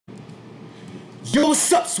Yo,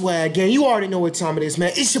 what's up, Swag Gang? You already know what time it is,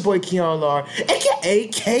 man. It's your boy Keon Lar, aka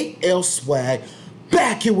KL Swag,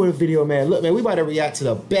 back here with a video, man. Look, man, we about to react to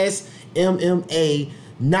the best MMA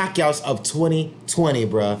knockouts of 2020,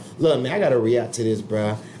 bruh. Look, man, I gotta react to this,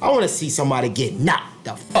 bruh. I wanna see somebody get knocked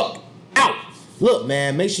the fuck out. Look,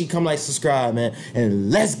 man, make sure you come like, subscribe, man, and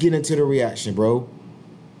let's get into the reaction, bro.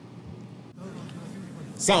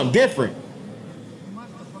 Something different.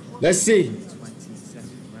 Let's see.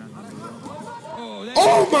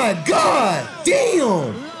 Oh my God!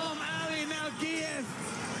 Damn!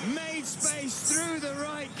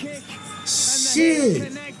 Shit!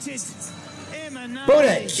 Bro,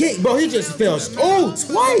 that kick, bro, he just fell. Oh,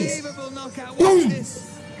 twice! Boom!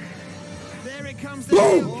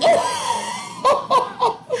 Boom!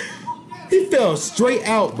 Oh. He fell straight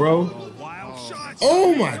out, bro.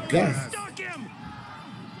 Oh my God!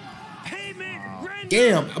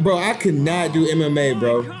 Damn, bro, I could not do MMA,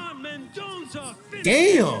 bro.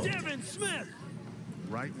 Damn!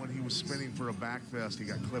 Right when he was spinning for a back fist, he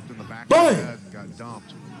got clipped in the back of Boy. the head and got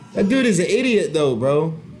dumped. That dude is an idiot, though,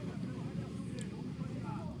 bro.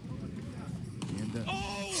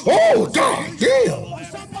 Oh, God damn!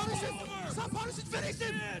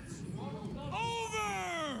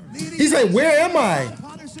 He's like, where am I?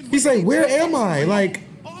 He's like, where am I? Like,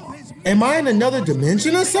 am I in another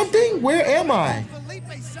dimension or something? Where am I?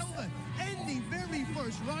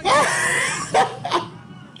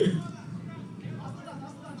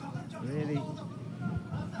 Really?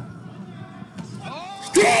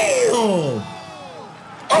 Damn!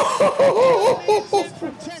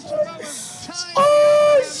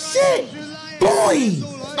 Oh shit! Boy!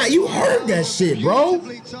 Like, you heard that shit, bro.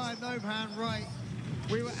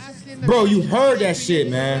 Bro, you heard that shit,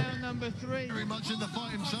 man. Very much in the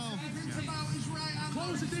fight himself.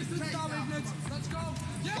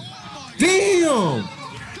 Damn!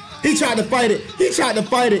 He tried to fight it. He tried to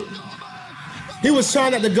fight it. He was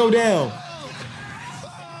trying not to go down.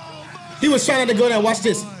 He was trying not to go down. Watch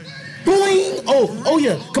this. Boing! Oh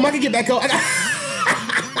yeah. Come on, I can get back up.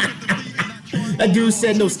 That dude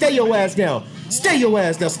said, no, stay your ass down. Stay your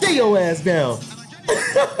ass down. Stay your ass down.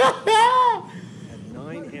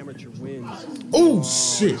 9 amateur wins. Oh,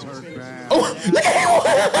 shit. Oh, look at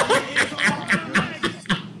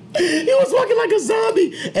him. He was walking like a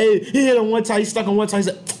zombie. Hey, he hit him one time. He stuck on one time.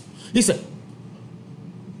 He said,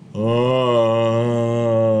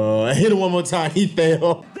 oh. I hit him one more time. He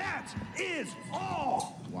fell. That is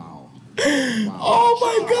all. Wow. Oh,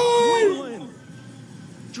 my God.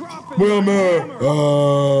 Where am I?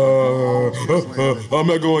 I'm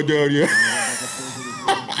not going down yet.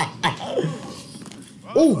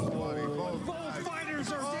 Oh.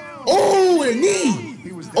 Oh, the knee.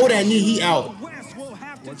 Oh, that knee. He out.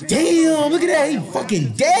 Damn, look at that. He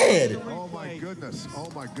fucking dead. Oh my goodness. Oh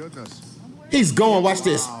my goodness. He's going. Watch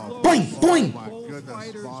this. Boing, boing. Oh my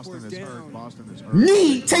goodness. Boston is hurt. Boston is hurt.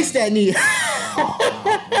 Knee. Taste that knee.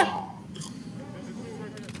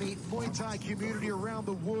 The Muay Thai community around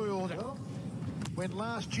the world when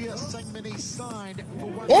last year Sangmani signed for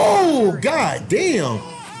one. Oh, God damn.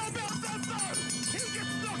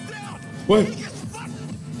 What?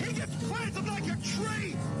 He gets planted like a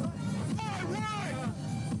tree. My word!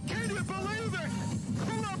 Can you believe it?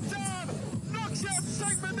 Kulabdab knocks out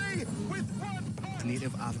Sangmani with 1 punch.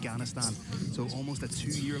 Native Afghanistan, so almost a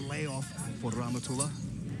 2-year layoff for Rahmatullah.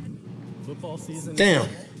 Football season. Damn.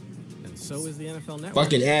 And so is the NFL Network.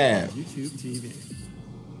 Fucking ad. YouTube TV.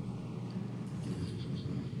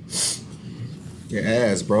 Your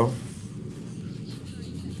ass, bro.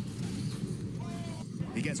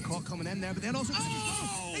 He gets caught coming in there, but then also...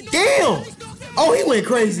 Damn! Oh, he went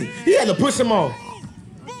crazy. He had to push him off.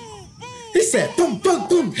 He said, boom, boom,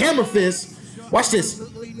 boom, hammer fist. Watch this.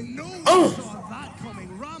 Oh!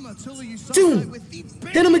 Dude!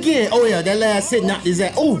 Hit him again. Oh, yeah, that last hit knocked his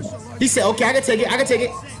ass. Oh! He said, okay, I can take it. I can take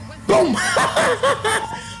it. Boom!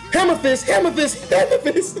 Hammer fist, hammer fist, hammer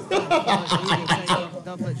fist.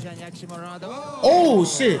 Oh,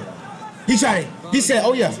 shit. He tried it. He said,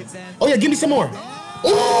 oh, yeah. Oh, yeah, give me some more.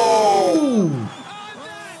 Oh!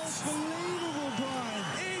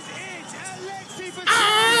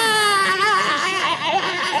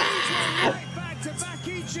 Back-to-back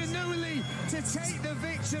Ichinuli to take the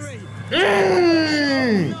victory.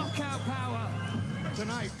 Knockout power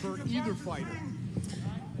tonight for either fighter.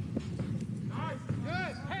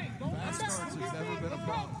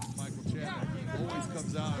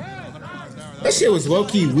 That shit was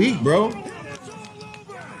low-key weak, bro.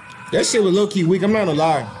 That shit was low-key weak. I'm not gonna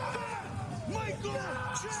lie.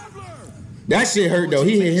 That shit hurt though.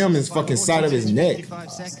 He hit him in his fucking side of his neck.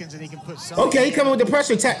 55 seconds and he can put Okay, he coming with the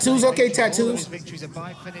pressure. Tattoos, okay, tattoos. victories, a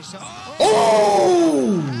bye finish.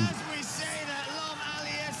 Oh! As we say that, Lom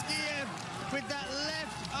Aliev with that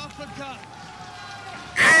left uppercut.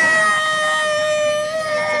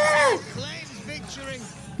 Claims victory.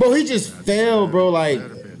 Bro, he just fell, bro. Like,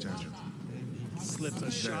 Better pay attention. Slips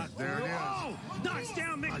a shot. There it is. Oh, knocks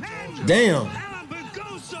down McMahon. damn. Alan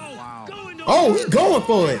Bugoso going to Oh, he going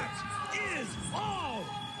for it. is all.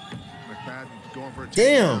 McFadden going for a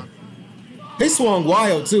Damn. He swung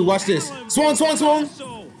wild too. Watch this. Swung, swung, swung,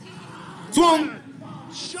 swung.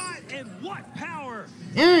 Shot and what power?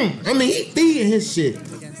 I mean, he feeding his shit.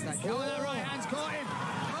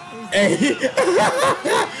 Hey,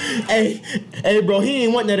 hey, bro, he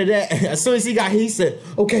ain't want none of that. As soon as he got hit, he said,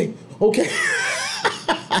 okay, okay.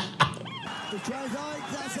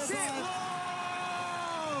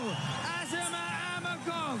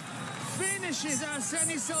 Azamagov finishes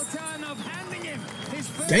Arseny Sultanov, handing him his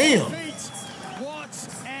first Damn. defeat. What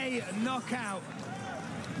a knockout.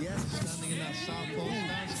 Yes, standing in that southpaw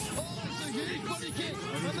stance. Oh, it's a huge body kick,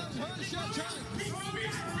 and that's her shot time.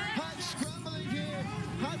 Hack scrambling here.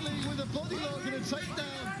 Hadley with a body lock and a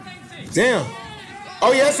takedown. Damn.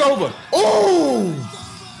 Oh, yeah, it's over. Oh!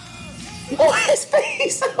 Oh, his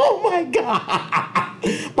face. Oh, my God.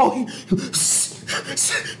 Oh,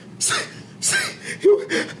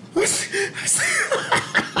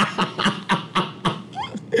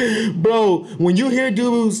 bro, when you hear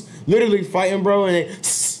dudes literally fighting, bro, and they,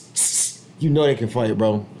 you know they can fight,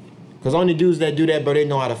 bro. Cause only dudes that do that, bro, they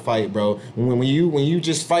know how to fight, bro. When you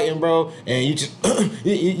just fighting, bro, and you just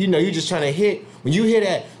you know you just trying to hit. When you hear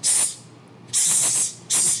that,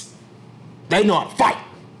 they know how to fight.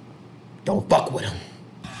 Don't fuck with them.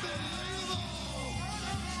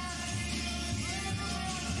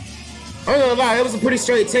 I'm not gonna lie, it was a pretty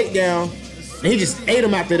straight takedown, and he just ate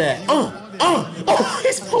him after that. Oh,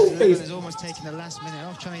 his whole face. Is almost taking the last minute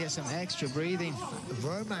off, trying to get some extra breathing.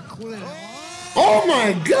 Roman calling it. Oh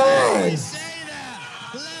my God!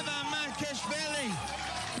 Levan Makashvili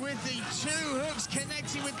with the two hooks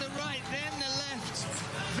connecting with the right, then the left.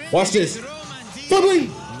 Watch this. Roman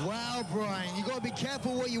Wow, Brian, you gotta be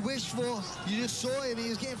careful what you wish for. You just saw him, he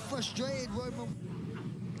was getting frustrated. Roman.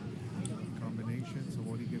 Combination, so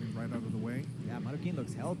what are you getting right out of the way? Yeah, Marroquin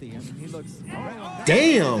looks healthy. I mean, he looks.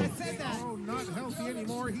 Damn! Oh, not healthy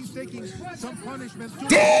anymore. He's taking some punishment.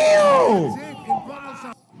 Damn!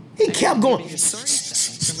 He kept going.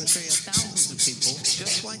 Thousands of people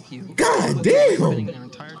just like you. God damn! Their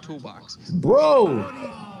entire toolbox. Bro,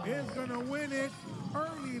 Is gonna win it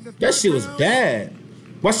early in the that shit was bad.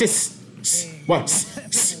 Watch this. Watch.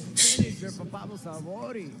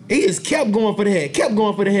 He just kept going for the head. Kept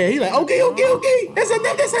going for the head. He like, okay. That's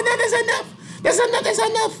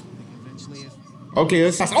enough. Okay,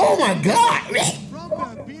 let's. Oh my God!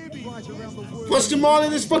 Punched him all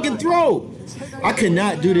in his fucking throat. I could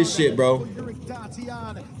not do this shit, bro.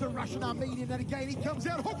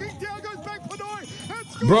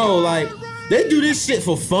 Bro, like, they do this shit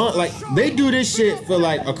for fun. Like, they do this shit for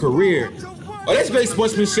like a career. Oh, that's great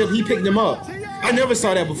sportsmanship. He picked him up. I never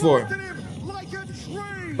saw that before.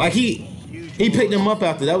 Like he picked him up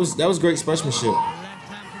after. That was great sportsmanship.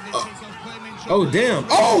 Oh damn.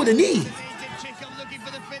 Oh, the knee.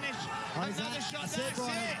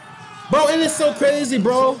 Bro, and it's so crazy,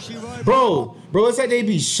 bro. Bro, it's like they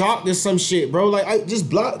be shocked or some shit, bro. Like, I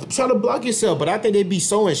just try to block yourself, but I think they be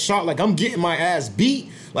so in shock, like I'm getting my ass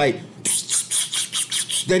beat. Like,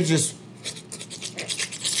 they just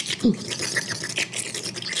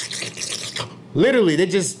literally, they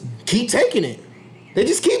just keep taking it. They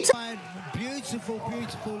just keep Beautiful.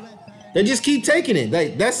 They just keep taking it.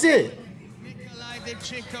 Like, that's it.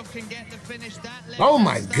 Oh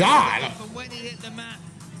my God.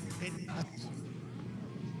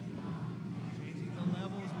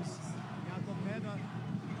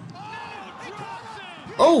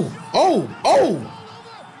 Oh.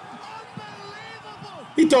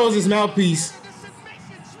 He throws his mouthpiece.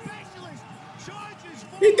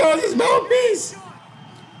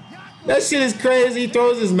 That shit is crazy. He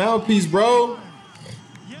throws his mouthpiece, bro.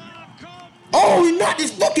 Oh, he knocked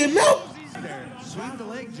his fucking mouth. Swing the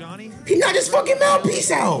leg, Johnny. He knocked his fucking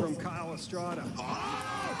mouthpiece out. From Kyle Estrada.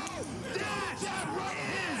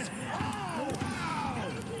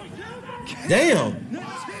 Damn.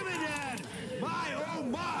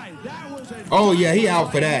 Oh yeah, he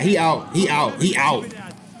out for that. He out. The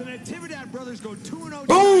Natividad brothers go 2-0.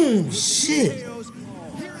 Boom. Shit.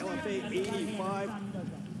 LFA 85.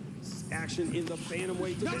 action in the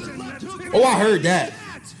bantamweight division. Oh, I heard that.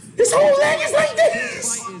 His whole leg is like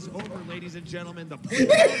this. Fight is over, ladies and gentlemen. The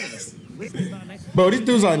Bro, these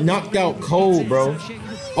dudes are knocked out cold, bro.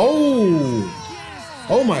 Oh.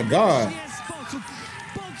 Oh my God.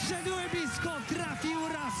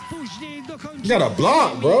 You gotta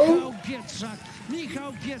block, bro.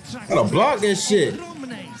 Gotta block that shit.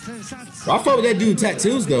 I fuck with that dude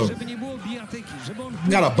tattoos though.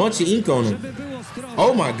 Got a bunch of ink on him.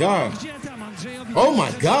 Oh my God. Oh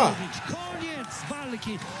my God.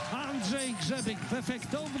 Andrzej Grzebyk w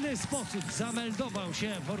efektowny sposób zameldował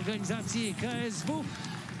się w organizacji KSW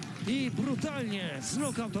i brutalnie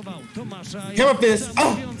znokautował Tomasza. Hammer fist.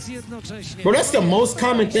 Oh. Bro, that's the most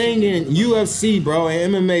common thing in UFC, bro,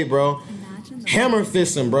 and MMA, bro. Hammer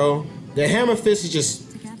fisting, bro. The hammer fist is just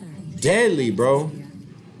deadly, bro.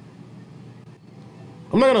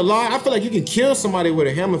 I'm not gonna lie, I feel like you can kill somebody with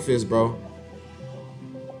a hammer fist, bro.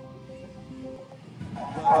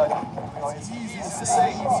 It's easy to say,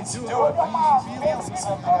 easy to do it.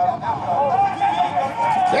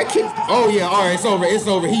 That kick, oh yeah, all right, it's over, it's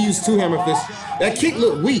over. He used 2 hammer fists. That kick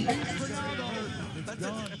looked weak.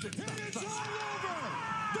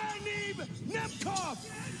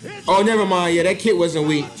 Oh, never mind, yeah, that kick wasn't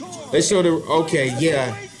weak. They showed the, okay,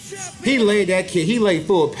 yeah. He laid that kick, he laid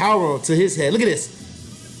full power to his head. Look at this.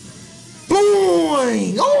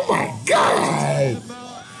 Boing! Oh my God!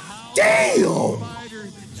 Damn!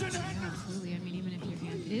 Absolutely. I mean, even if your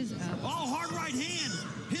hand is up. Oh, hard right hand.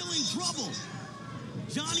 Healing trouble.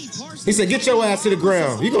 Johnny Parsons. He said, get your ass to the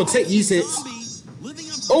ground. You're gonna take these hits.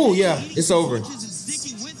 Oh yeah, it's over.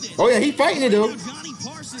 Oh yeah, he fighting it though.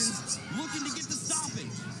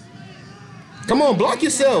 Come on, block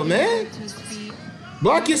yourself, man.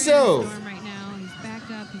 Block yourself.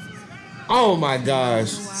 Oh my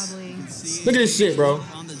gosh. Look at this shit, bro.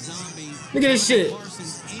 Look at this shit. Look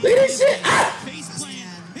at this shit. Ah!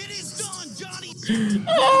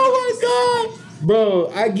 Oh my God.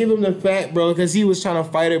 Bro, I give him the fact, bro, because he was trying to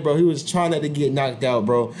fight it, bro. He was trying not to get knocked out,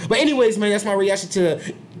 bro. But anyways, man, that's my reaction to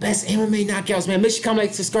the best MMA knockouts, man. Make sure you come,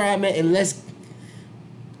 like, subscribe, man, and let's...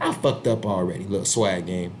 I fucked up already. Little swag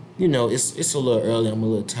game. You know, it's a little early. I'm a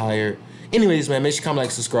little tired. Anyways, man, make sure you come, like,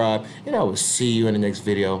 subscribe, and I will see you in the next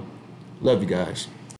video. Love you guys.